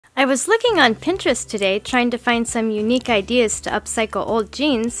I was looking on Pinterest today trying to find some unique ideas to upcycle old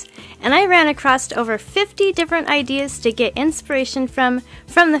jeans, and I ran across over 50 different ideas to get inspiration from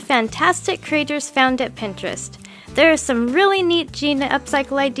the fantastic creators found at Pinterest. There are some really neat jean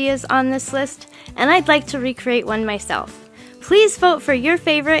upcycle ideas on this list, and I'd like to recreate one myself. Please vote for your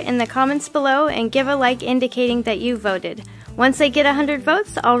favorite in the comments below and give a like indicating that you voted. Once I get 100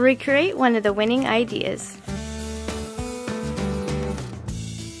 votes, I'll recreate one of the winning ideas.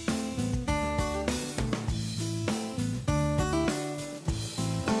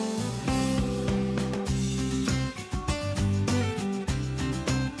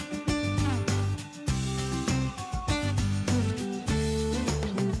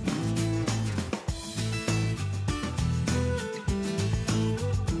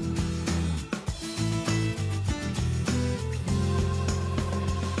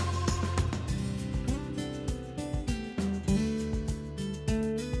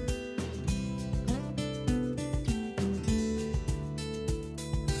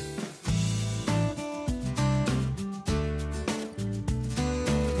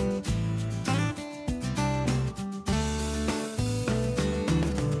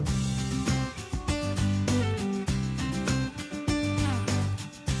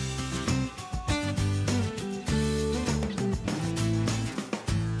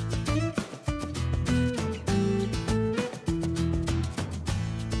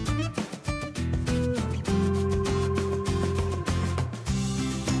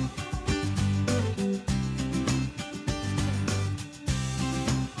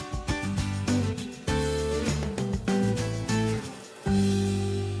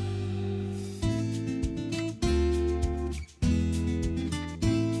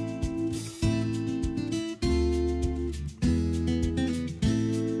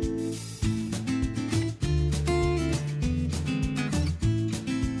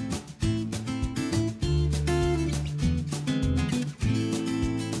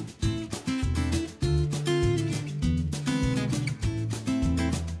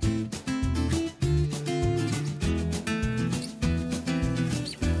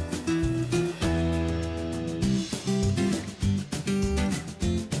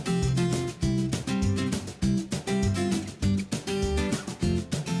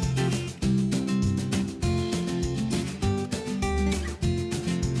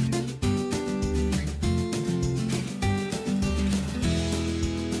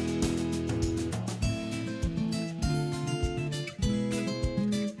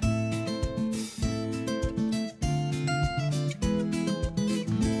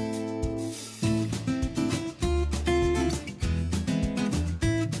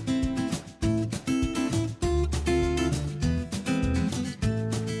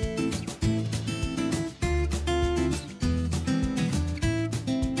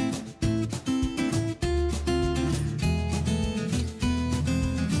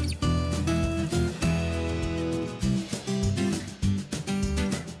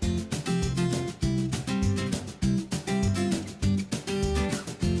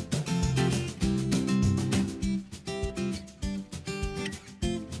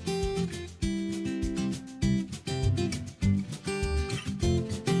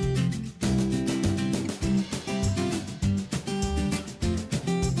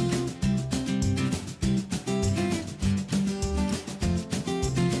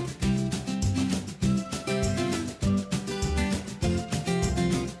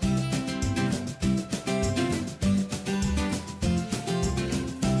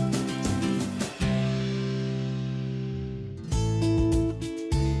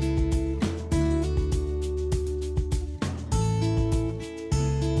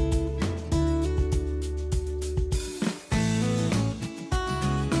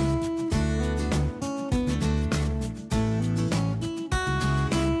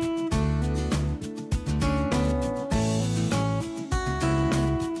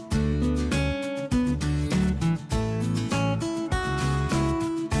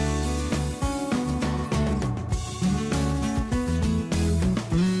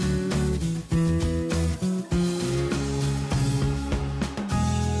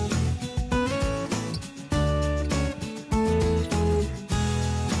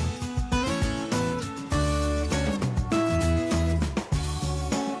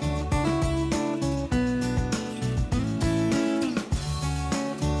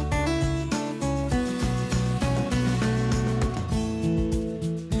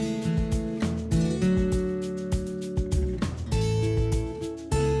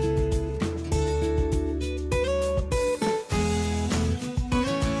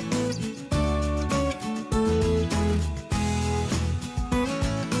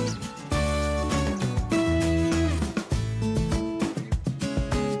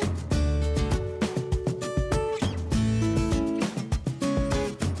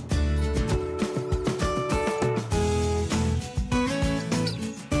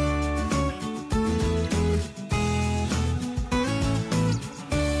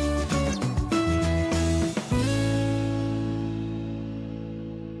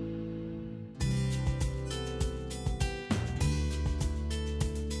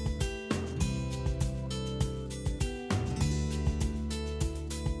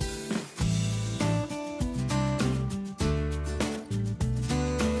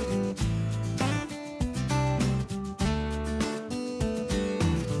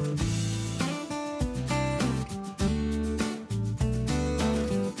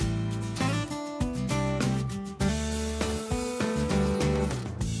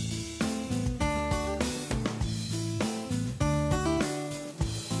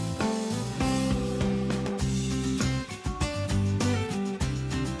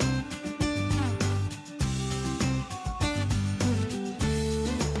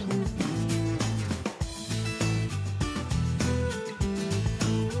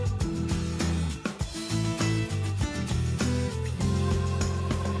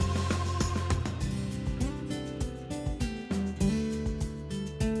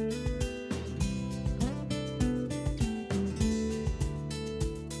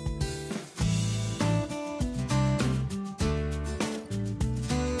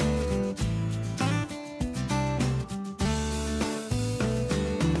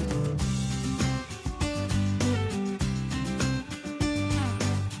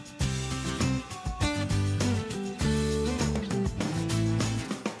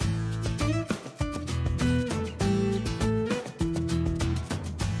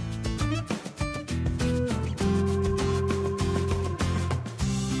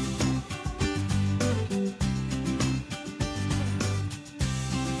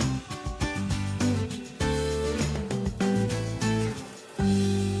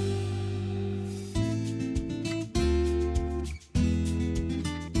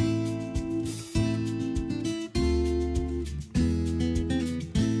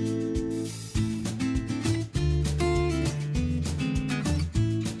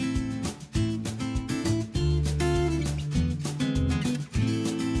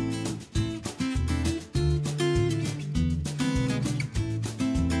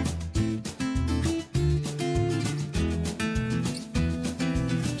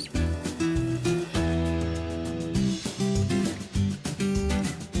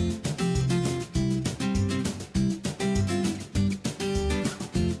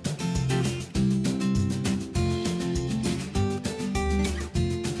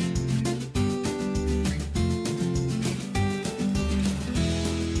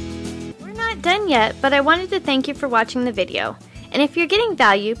 not done yet, but I wanted to thank you for watching the video. And if you're getting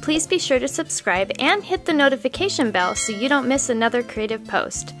value, please be sure to subscribe and hit the notification bell so you don't miss another creative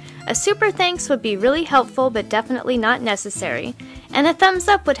post. A super thanks would be really helpful but definitely not necessary. And a thumbs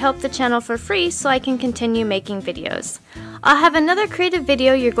up would help the channel for free so I can continue making videos. I'll have another creative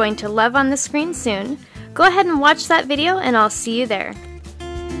video you're going to love on the screen soon. Go ahead and watch that video and I'll see you there.